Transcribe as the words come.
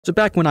So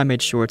back when I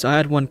made shorts, I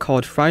had one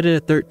called Friday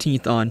the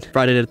 13th on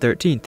Friday the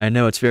 13th. I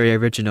know, it's very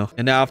original.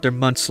 And now after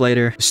months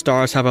later, the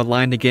stars have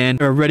aligned again.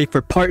 We're ready for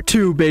part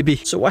 2, baby.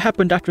 So what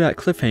happened after that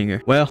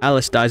cliffhanger? Well,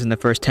 Alice dies in the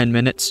first 10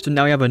 minutes. So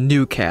now we have a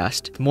new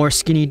cast. More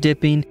skinny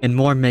dipping and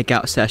more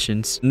makeout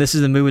sessions. And this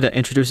is the movie that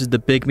introduces the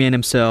big man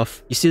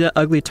himself. You see that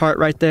ugly tart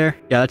right there?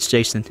 Yeah, that's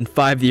Jason. In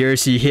 5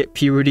 years, he hit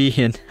puberty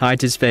and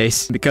hides his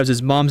face. Because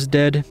his mom's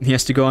dead, he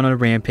has to go on a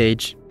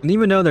rampage. And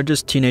even though they're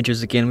just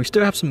teenagers again, we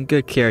still have some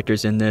good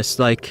characters in this.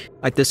 Like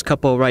this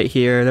couple right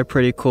here, they're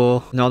pretty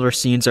cool. And all their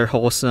scenes are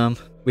wholesome.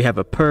 We have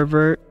a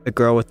pervert, a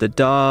girl with a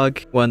dog,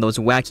 one of those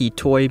wacky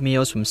toy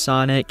meals from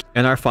Sonic,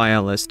 and our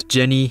finalist,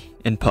 Jenny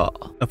and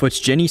Paul. Of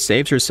which Jenny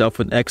saves herself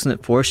with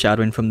excellent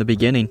foreshadowing from the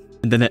beginning.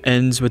 And then it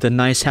ends with a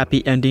nice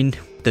happy ending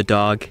with the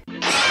dog.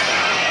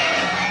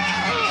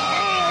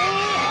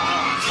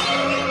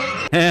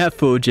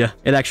 Fooled ya.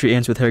 It actually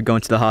ends with her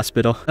going to the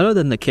hospital. Other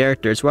than the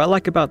characters, what I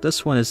like about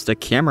this one is the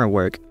camera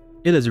work.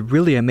 It is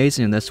really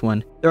amazing in this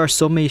one. There are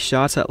so many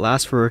shots that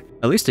last for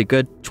at least a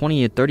good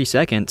 20 to 30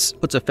 seconds.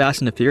 Puts a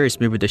Fast and the Furious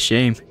movie to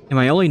shame. And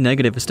my only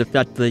negative is the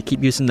fact that they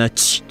keep using the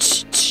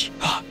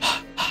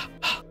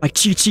like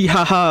chi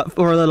ha ha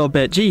for a little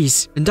bit.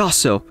 Jeez. And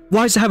also,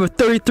 why does it have a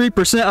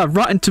 33% of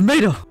Rotten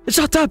Tomato? It's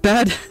not that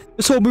bad.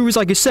 This whole movie's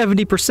like a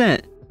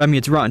 70%. I mean,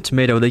 it's Rotten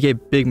Tomato. They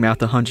gave Big Mouth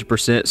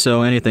 100%,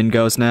 so anything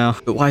goes now.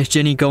 But why is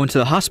Jenny going to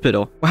the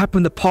hospital? What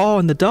happened to Paul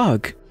and the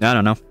dog? I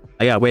don't know.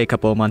 I gotta wait a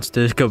couple of months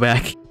to go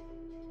back.